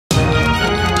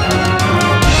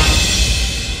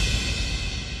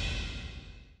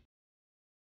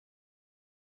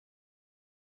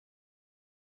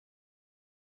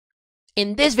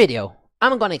In this video,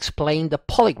 I'm going to explain the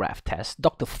polygraph test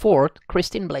Dr. Ford,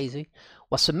 Christine Blasey,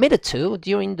 was submitted to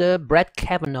during the Brett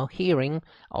Kavanaugh hearing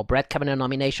or Brett Kavanaugh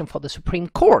nomination for the Supreme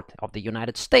Court of the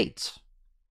United States.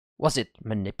 Was it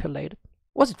manipulated?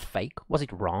 Was it fake? Was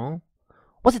it wrong?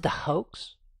 Was it a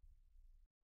hoax?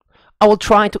 I will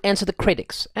try to answer the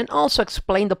critics and also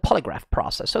explain the polygraph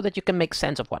process so that you can make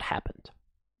sense of what happened.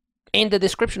 In the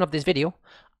description of this video,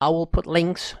 I will put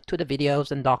links to the videos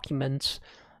and documents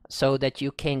so that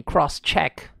you can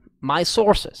cross-check my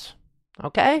sources.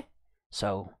 Okay?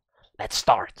 So, let's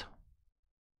start.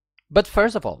 But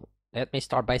first of all, let me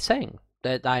start by saying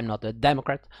that I'm not a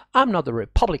Democrat, I'm not a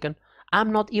Republican,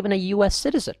 I'm not even a US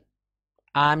citizen.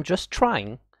 I'm just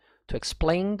trying to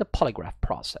explain the polygraph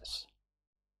process.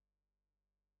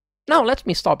 Now, let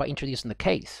me start by introducing the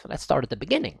case. Let's start at the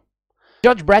beginning.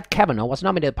 Judge Brett Kavanaugh was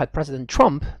nominated by President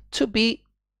Trump to be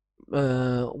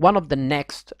one of the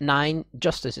next 9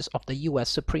 justices of the US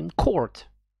Supreme Court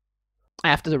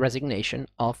after the resignation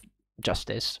of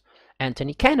Justice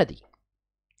Anthony Kennedy.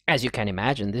 As you can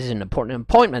imagine, this is an important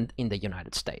appointment in the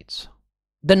United States.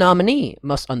 The nominee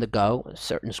must undergo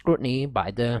certain scrutiny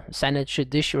by the Senate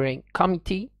Judiciary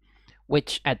Committee,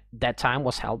 which at that time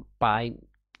was held by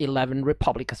 11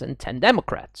 Republicans and 10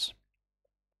 Democrats.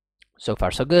 So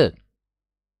far, so good.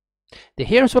 The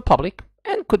hearings were public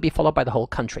and could be followed by the whole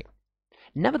country.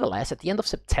 Nevertheless, at the end of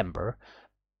September,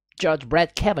 Judge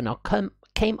Brett Kavanaugh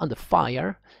came under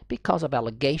fire because of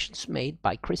allegations made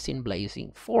by Christine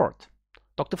Blasey Ford.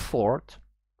 Dr. Ford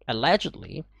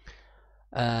allegedly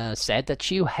said that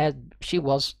she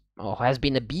was or has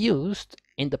been abused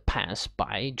in the past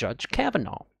by Judge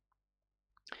Kavanaugh.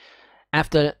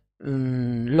 After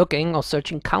looking or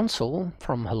searching counsel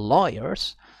from her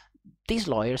lawyers, these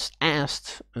lawyers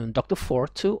asked Dr.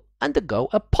 Ford to undergo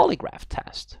a polygraph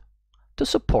test to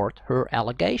support her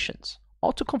allegations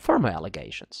or to confirm her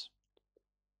allegations.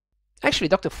 Actually,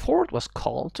 Dr. Ford was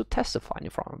called to testify in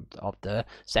front of the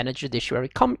Senate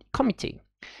Judiciary Committee,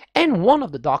 and one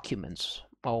of the documents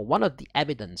or one of the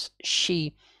evidence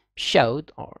she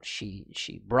showed or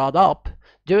she brought up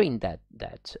during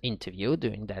that interview,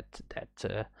 during that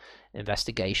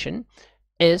investigation,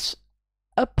 is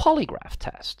a polygraph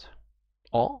test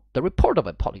or the report of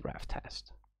a polygraph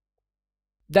test.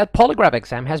 That polygraph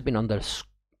exam has been under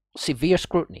severe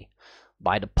scrutiny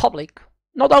by the public,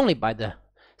 not only by the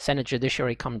Senate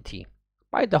Judiciary Committee,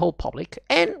 by the whole public,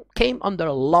 and came under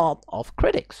a lot of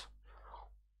critics.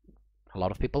 A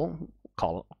lot of people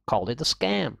called it a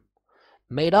scam,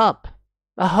 made up,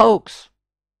 a hoax.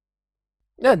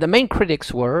 The main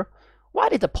critics were, why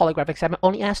did the polygraph exam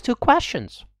only ask 2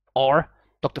 questions? Or,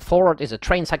 Dr. Ford is a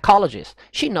trained psychologist,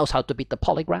 she knows how to beat the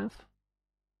polygraph.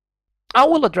 I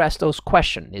will address those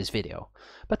questions in this video,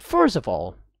 but first of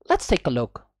all, let's take a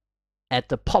look at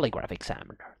the polygraph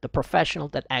examiner, the professional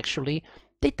that actually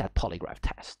did that polygraph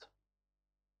test.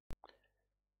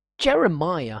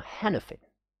 Jeremiah Hanafin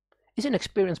is an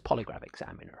experienced polygraph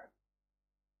examiner.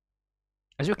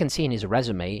 As you can see in his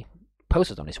resume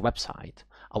posted on his website,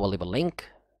 I will leave a link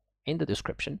in the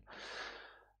description.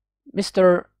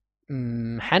 Mr.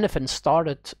 Hanafin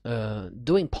started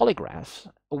doing polygraphs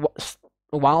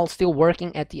while still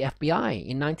working at the FBI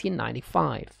in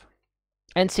 1995.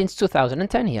 And since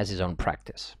 2010, he has his own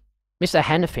practice. Mr.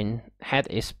 Hanafin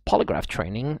had his polygraph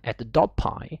training at the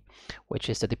DOTPI, which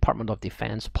is the Department of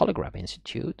Defense Polygraph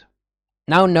Institute,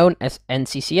 now known as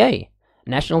NCCA,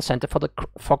 National Center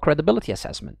for Credibility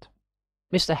Assessment.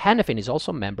 Mr. Hanafin is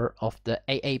also a member of the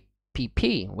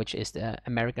AAPP, which is the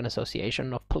American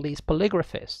Association of Police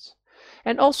Polygraphists,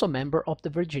 and also member of the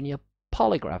Virginia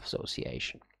Polygraph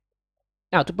Association.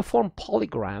 Now, to perform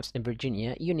polygraphs in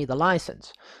Virginia, you need a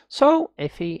license. So,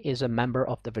 if he is a member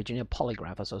of the Virginia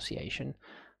Polygraph Association,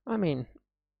 I mean,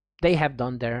 they have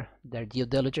done their due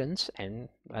diligence, and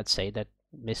let's say that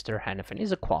Mr. Hanafin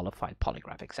is a qualified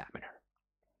polygraph examiner.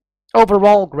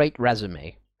 Overall, great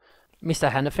resume.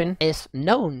 Mr. Hanafin is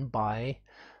known by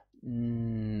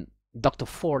Dr.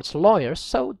 Ford's lawyers,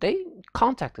 so they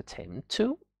contacted him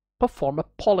to perform a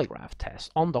polygraph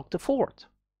test on Dr. Ford.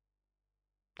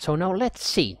 So now let's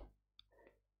see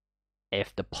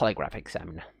if the polygraph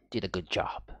examiner did a good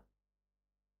job.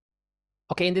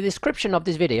 Okay, in the description of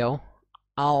this video,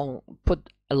 I'll put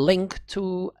a link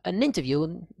to an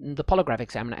interview the polygraph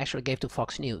examiner actually gave to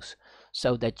Fox News,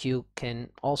 so that you can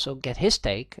also get his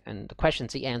take and the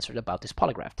questions he answered about this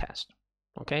polygraph test.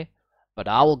 Okay, but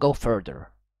I will go further,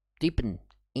 deepen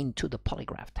into the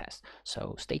polygraph test,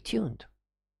 so stay tuned.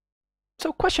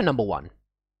 So question number 1,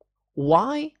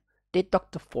 why did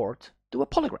Dr. Ford do a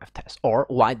polygraph test? Or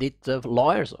why did the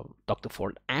lawyers of Dr.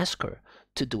 Ford ask her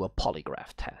to do a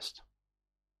polygraph test?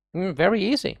 Very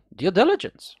easy. Due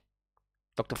diligence.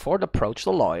 Dr. Ford approached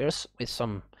the lawyers with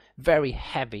some very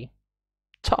heavy,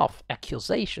 tough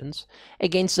accusations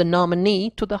against the nominee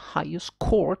to the highest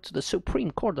court, the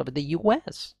Supreme Court of the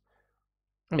US.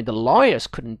 I mean, the lawyers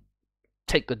couldn't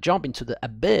take the jump into the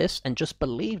abyss and just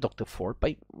believe Dr. Ford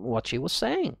by what she was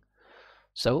saying.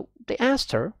 So they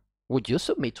asked her, would you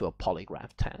submit to a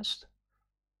polygraph test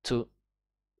to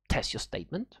test your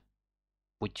statement?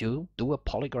 Would you do a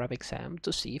polygraph exam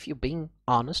to see if you're being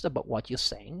honest about what you're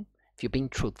saying? If you're being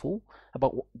truthful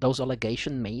about those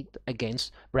allegations made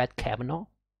against Brett Kavanaugh?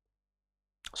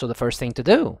 So the first thing to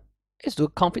do is do a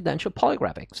confidential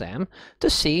polygraph exam to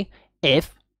see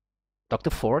if Dr.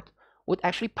 Ford would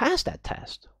actually pass that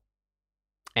test.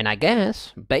 And I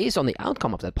guess, based on the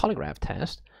outcome of that polygraph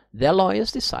test, their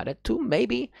lawyers decided to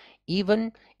maybe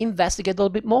even investigate a little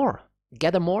bit more,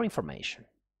 gather more information.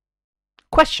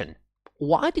 Question: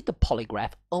 why did the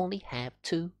polygraph only have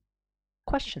 2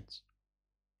 questions?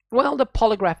 Well, the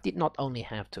polygraph did not only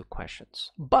have 2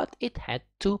 questions, but it had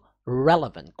 2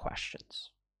 relevant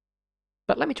questions.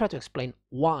 But let me try to explain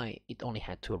why it only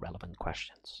had 2 relevant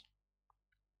questions.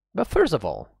 But first of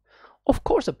all, of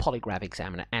course, the polygraph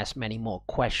examiner asked many more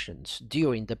questions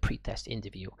during the pre-test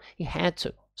interview. He had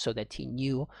to, so that he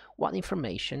knew what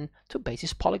information to base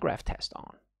his polygraph test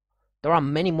on. There are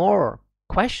many more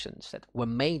questions that were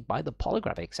made by the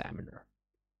polygraph examiner.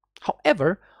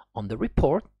 However, on the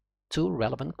report, 2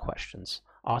 relevant questions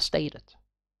are stated.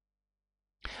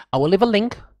 I will leave a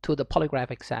link to the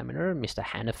polygraph examiner, Mr.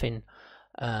 Hanafin,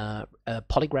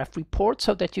 polygraph report,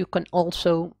 so that you can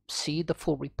also see the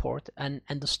full report and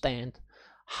understand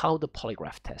how the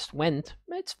polygraph test went.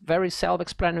 It's very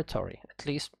self-explanatory, at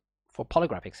least for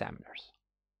polygraph examiners.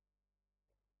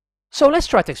 So let's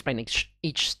try to explain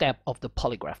each step of the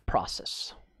polygraph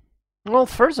process. Well,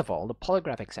 first of all, the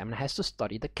polygraph examiner has to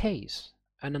study the case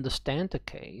and understand the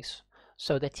case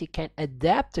so that he can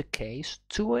adapt the case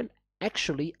to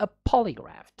actually a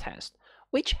polygraph test,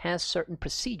 which has certain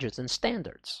procedures and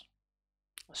standards.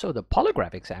 So the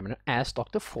polygraph examiner asked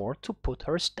Dr. Ford to put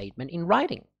her statement in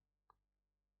writing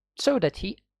so that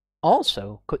he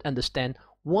also could understand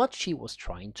what she was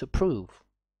trying to prove.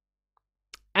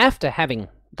 After having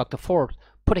Dr. Ford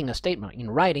putting a statement in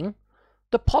writing,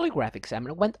 the polygraph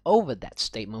examiner went over that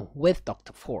statement with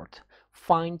Dr. Ford,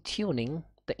 fine-tuning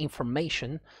the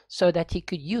information so that he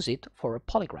could use it for a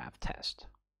polygraph test.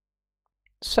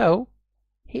 So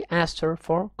he asked her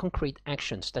for concrete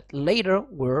actions that later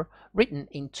were written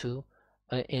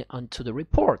onto the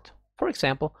report. For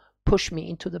example, push me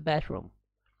into the bedroom,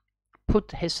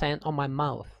 put his hand on my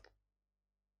mouth,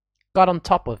 got on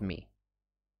top of me,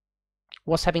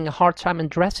 was having a hard time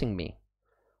undressing me.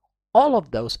 All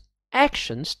of those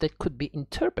actions that could be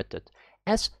interpreted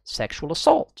as sexual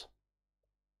assault,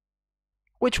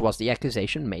 which was the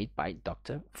accusation made by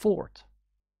Dr. Ford.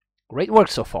 Great work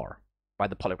so far by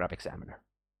the polygraph examiner.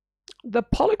 The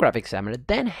polygraph examiner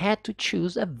then had to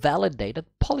choose a validated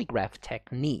polygraph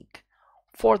technique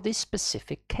for this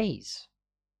specific case.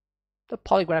 The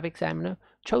polygraph examiner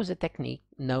chose a technique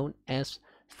known as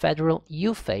Federal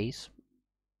U-Phase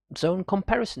Zone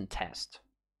Comparison Test,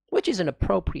 which is an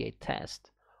appropriate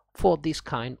test for this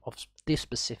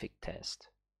specific test.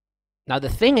 Now the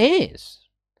thing is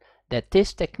that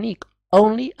this technique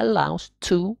only allows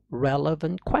 2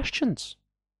 relevant questions.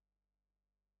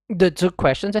 The 2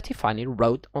 questions that he finally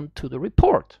wrote onto the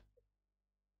report.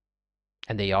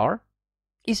 And they are,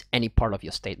 is any part of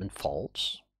your statement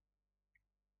false?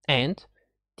 And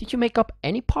did you make up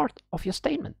any part of your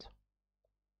statement?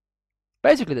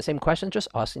 Basically the same question, just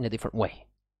asked in a different way.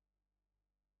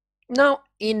 Now,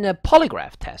 in a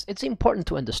polygraph test, it's important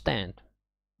to understand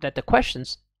that the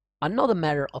questions are not a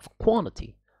matter of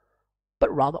quantity,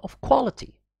 but rather of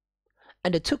quality.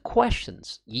 And the 2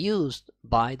 questions used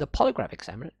by the polygraph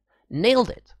examiner nailed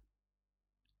it.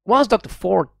 Was Dr.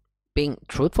 Ford being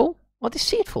truthful or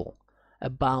deceitful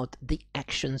about the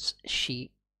actions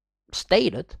she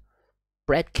stated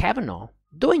Brett Kavanaugh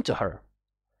doing to her?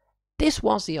 This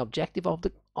was the objective of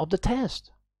the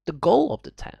test, the goal of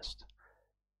the test,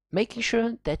 making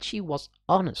sure that she was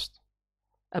honest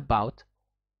about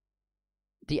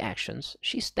the actions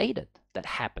she stated that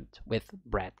happened with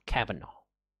Brett Kavanaugh.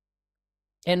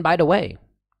 And by the way,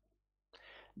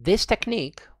 this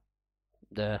technique,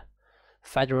 the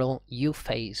Federal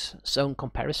U-Phase Zone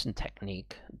Comparison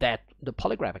technique that the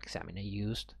polygraph examiner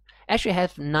used, actually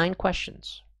has 9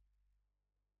 questions.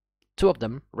 2 of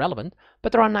them relevant,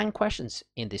 but there are 9 questions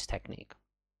in this technique.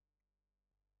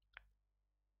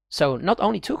 So not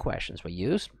only 2 questions were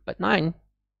used, but 9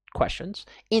 questions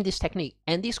in this technique,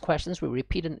 and these questions were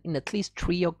repeated in at least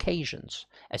 3 occasions,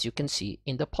 as you can see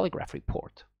in the polygraph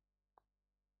report.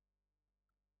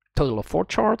 Total of 4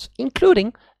 charts,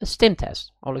 including a STIM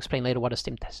test. I'll explain later what a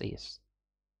STIM test is.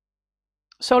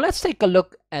 So let's take a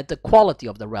look at the quality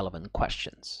of the relevant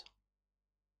questions.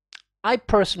 I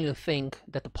personally think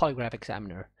that the polygraph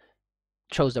examiner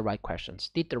chose the right questions,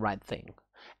 did the right thing,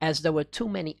 as there were too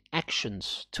many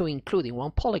actions to include in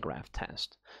one polygraph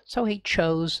test. So he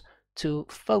chose to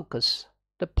focus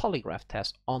the polygraph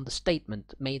test on the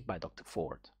statement made by Dr.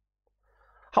 Ford.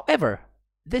 However,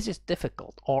 this is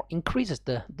difficult, or increases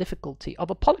the difficulty of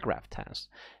a polygraph test,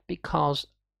 because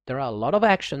there are a lot of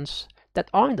actions that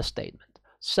are in the statement.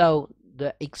 So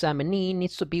the examinee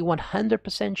needs to be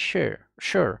 100%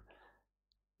 sure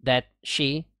that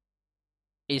she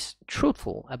is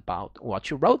truthful about what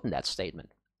you wrote in that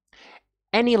statement.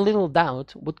 Any little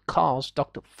doubt would cause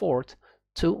Dr. Ford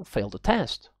to fail the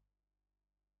test.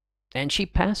 And she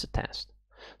passed the test.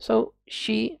 So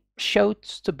she showed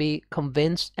to be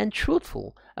convinced and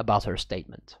truthful about her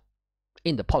statement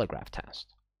in the polygraph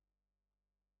test.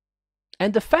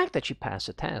 And the fact that she passed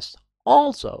the test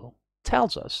also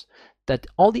tells us that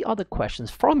all the other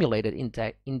questions formulated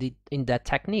in that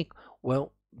technique were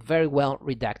very well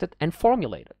redacted and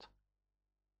formulated.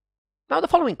 Now the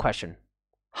following question: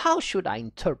 how should I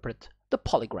interpret the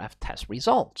polygraph test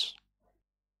results?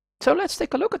 So let's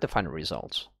take a look at the final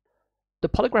results. The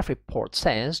polygraph report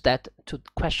says that to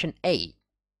question A,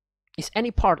 is any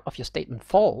part of your statement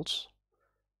false?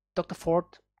 Dr. Ford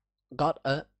got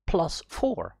a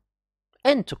 +4.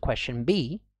 And to question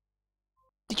B,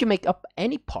 did you make up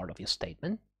any part of your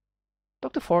statement?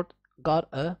 Dr. Ford got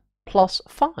a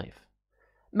 +5,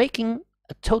 making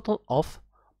a total of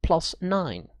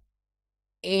 +9.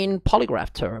 In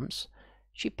polygraph terms,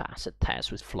 she passed the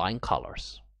test with flying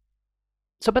colors.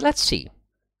 So, but let's see.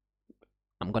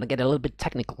 I'm going to get a little bit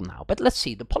technical now, but let's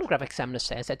see. The polygraph examiner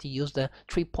says that he used a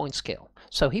 3-point scale.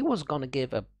 So he was going to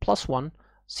give a +1,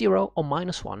 0, or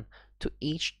 -1 to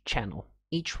each channel,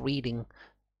 each reading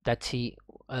that he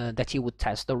would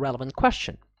test the relevant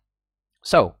question.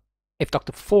 So if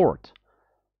Dr. Ford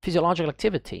physiological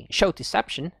activity showed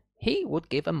deception, he would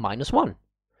give a -1.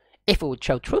 If it would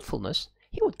show truthfulness,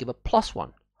 he would give a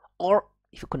 +1. Or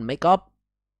if you could make up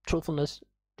truthfulness,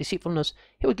 deceitfulness,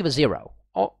 he would give a 0.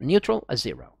 Or neutral, a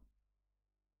 0.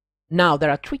 Now there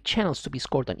are 3 channels to be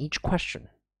scored on each question.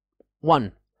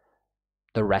 1,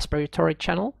 the respiratory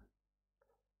channel,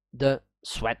 the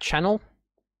sweat channel,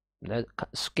 the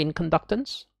skin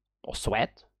conductance or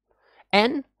sweat,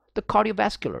 and the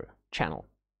cardiovascular channel,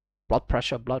 blood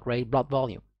pressure, blood rate, blood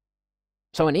volume.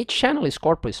 So in each channel is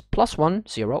scored with +1,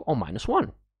 0, or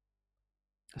 -1.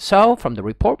 So from the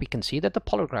report we can see that the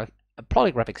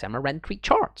polygraph examiner ran 3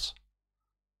 charts.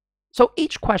 So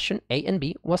each question A and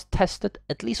B was tested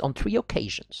at least on 3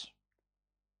 occasions.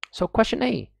 So question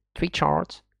A, 3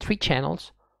 charts, 3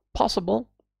 channels, possible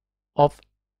of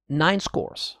 9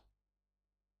 scores.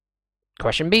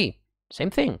 Question B, same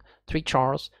thing, 3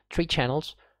 charts, 3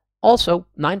 channels, also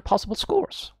 9 possible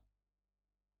scores.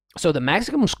 So the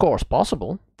maximum scores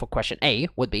possible for question A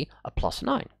would be a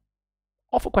 +9.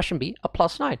 Or for question B, a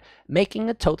 +9, making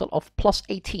a total of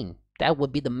 +18. That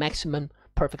would be the maximum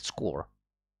perfect score.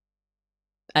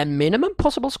 And minimum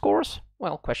possible scores?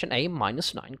 Well, question A,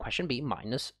 -9, question B,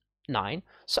 -9,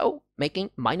 so making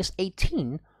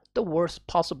 -18 the worst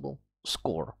possible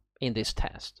score in this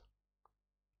test.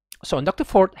 So Dr.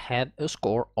 Ford had a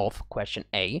score of question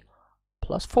A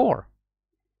 +4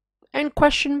 and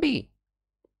question B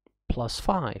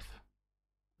 +5,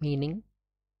 meaning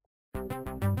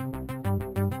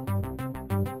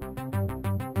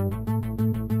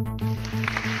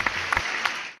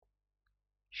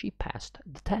she passed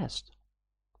the test.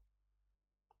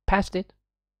 Passed it.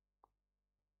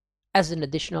 As an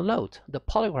additional note, the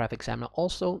polygraph examiner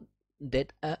also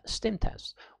did a STIM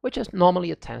test, which is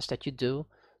normally a test that you do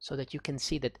so that you can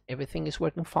see that everything is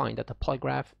working fine, that the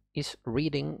polygraph is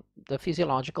reading the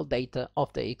physiological data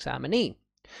of the examinee.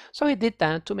 So he did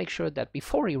that to make sure that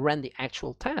before he ran the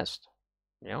actual test,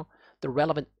 the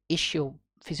relevant issue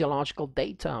physiological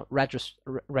data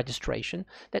registration,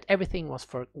 that everything was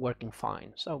working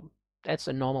fine. So that's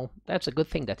a good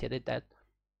thing that he did that,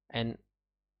 and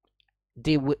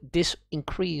this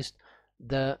increased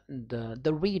the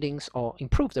readings, or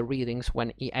improved the readings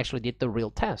when he actually did the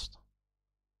real test.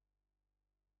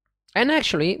 And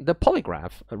actually the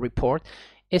polygraph report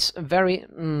is very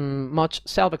much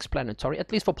self-explanatory,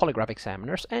 at least for polygraph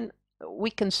examiners, and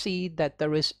we can see that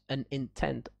there is an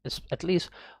intent, at least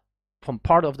from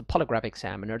part of the polygraph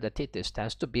examiner that did this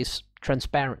test, to be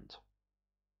transparent.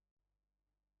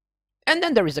 And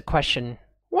then there is a question,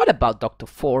 what about Dr.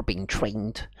 Ford being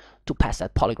trained to pass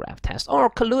that polygraph test or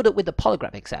colluded with the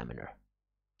polygraph examiner?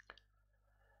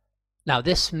 Now,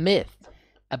 this myth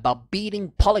about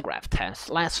beating polygraph tests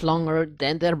lasts longer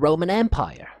than the Roman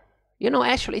Empire. You know,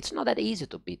 actually, it's not that easy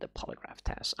to beat the polygraph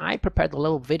test. I prepared a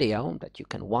little video that you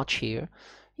can watch here,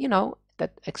 you know,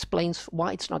 that explains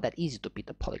why it's not that easy to beat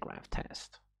the polygraph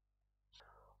test.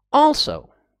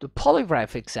 Also, the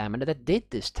polygraph examiner that did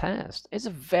this test is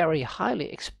a very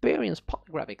highly experienced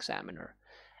polygraph examiner.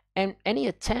 And any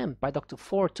attempt by Dr.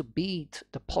 Ford to beat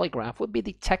the polygraph would be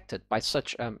detected by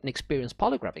such an experienced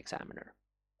polygraph examiner.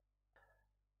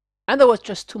 And there was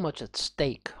just too much at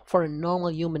stake for a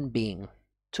normal human being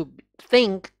to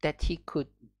think that he could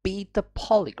beat the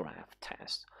polygraph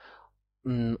test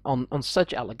on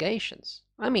such allegations.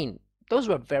 I mean, those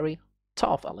were very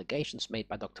tough allegations made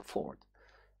by Dr. Ford.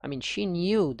 I mean, she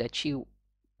knew that she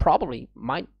probably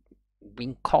might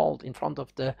be called in front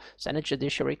of the Senate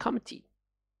Judiciary Committee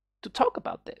to talk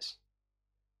about this.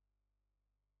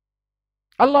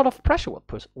 A lot of pressure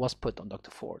was put on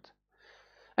Dr. Ford.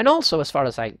 And also, as far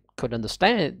as I could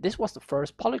understand, this was the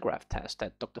first polygraph test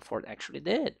that Dr. Ford actually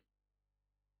did.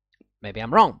 Maybe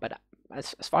I'm wrong, but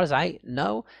as far as I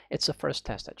know, it's the first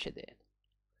test that she did.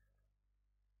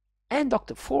 And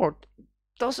Dr. Ford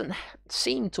doesn't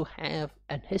seem to have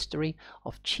a history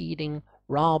of cheating,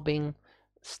 robbing,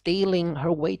 stealing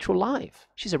her way through life.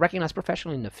 She's a recognized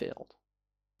professional in the field.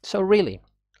 So really,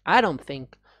 I don't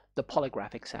think the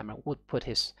polygraph examiner would put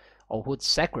his or would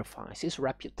sacrifice his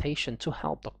reputation to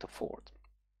help Dr. Ford.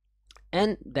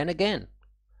 And then again,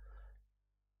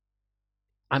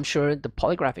 I'm sure the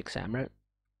polygraph examiner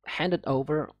handed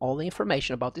over all the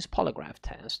information about this polygraph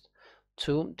test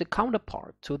to the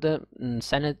counterpart, to the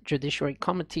Senate Judiciary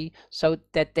Committee, so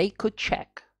that they could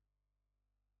check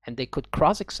and they could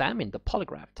cross-examine the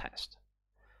polygraph test.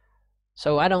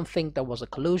 So I don't think there was a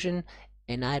collusion,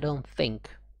 and I don't think,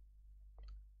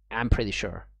 I'm pretty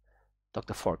sure,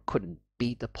 Dr. Ford couldn't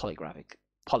beat the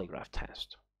polygraph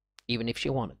test, even if she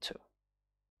wanted to.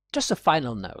 Just a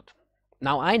final note.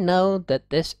 Now, I know that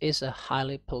this is a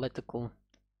highly political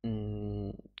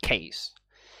case,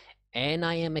 and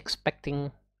I am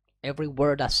expecting every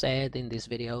word I said in this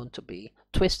video to be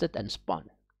twisted and spun,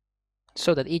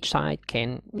 so that each side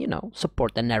can, you know,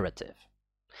 support the narrative.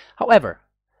 However,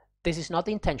 this is not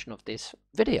the intention of this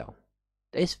video.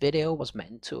 This video was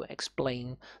meant to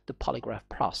explain the polygraph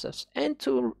process and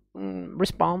to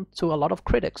respond to a lot of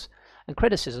critics and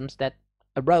criticisms that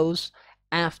arose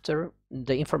after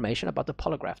the information about the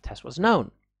polygraph test was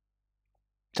known.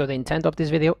 So the intent of this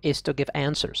video is to give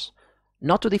answers,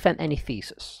 not to defend any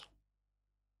thesis.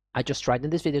 I just tried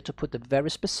in this video to put the very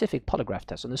specific polygraph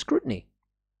test under scrutiny,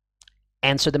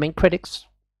 answer the main critics,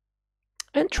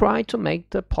 and try to make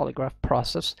the polygraph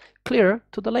process clearer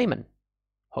to the layman.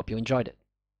 Hope you enjoyed it.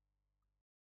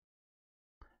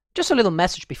 Just a little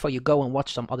message before you go and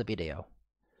watch some other video.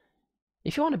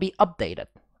 If you want to be updated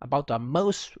about our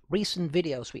most recent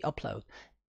videos we upload,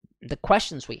 the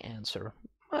questions we answer,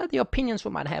 the opinions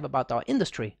we might have about our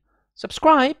industry,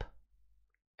 subscribe,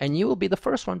 and you will be the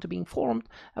first one to be informed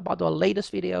about our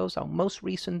latest videos, our most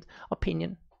recent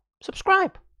opinion.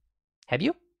 Subscribe. Have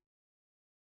you?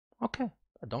 Okay,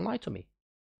 don't lie to me.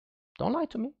 Don't lie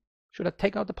to me. Should I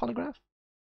take out the polygraph?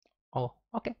 Oh,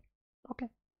 okay.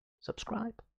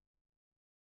 Subscribe.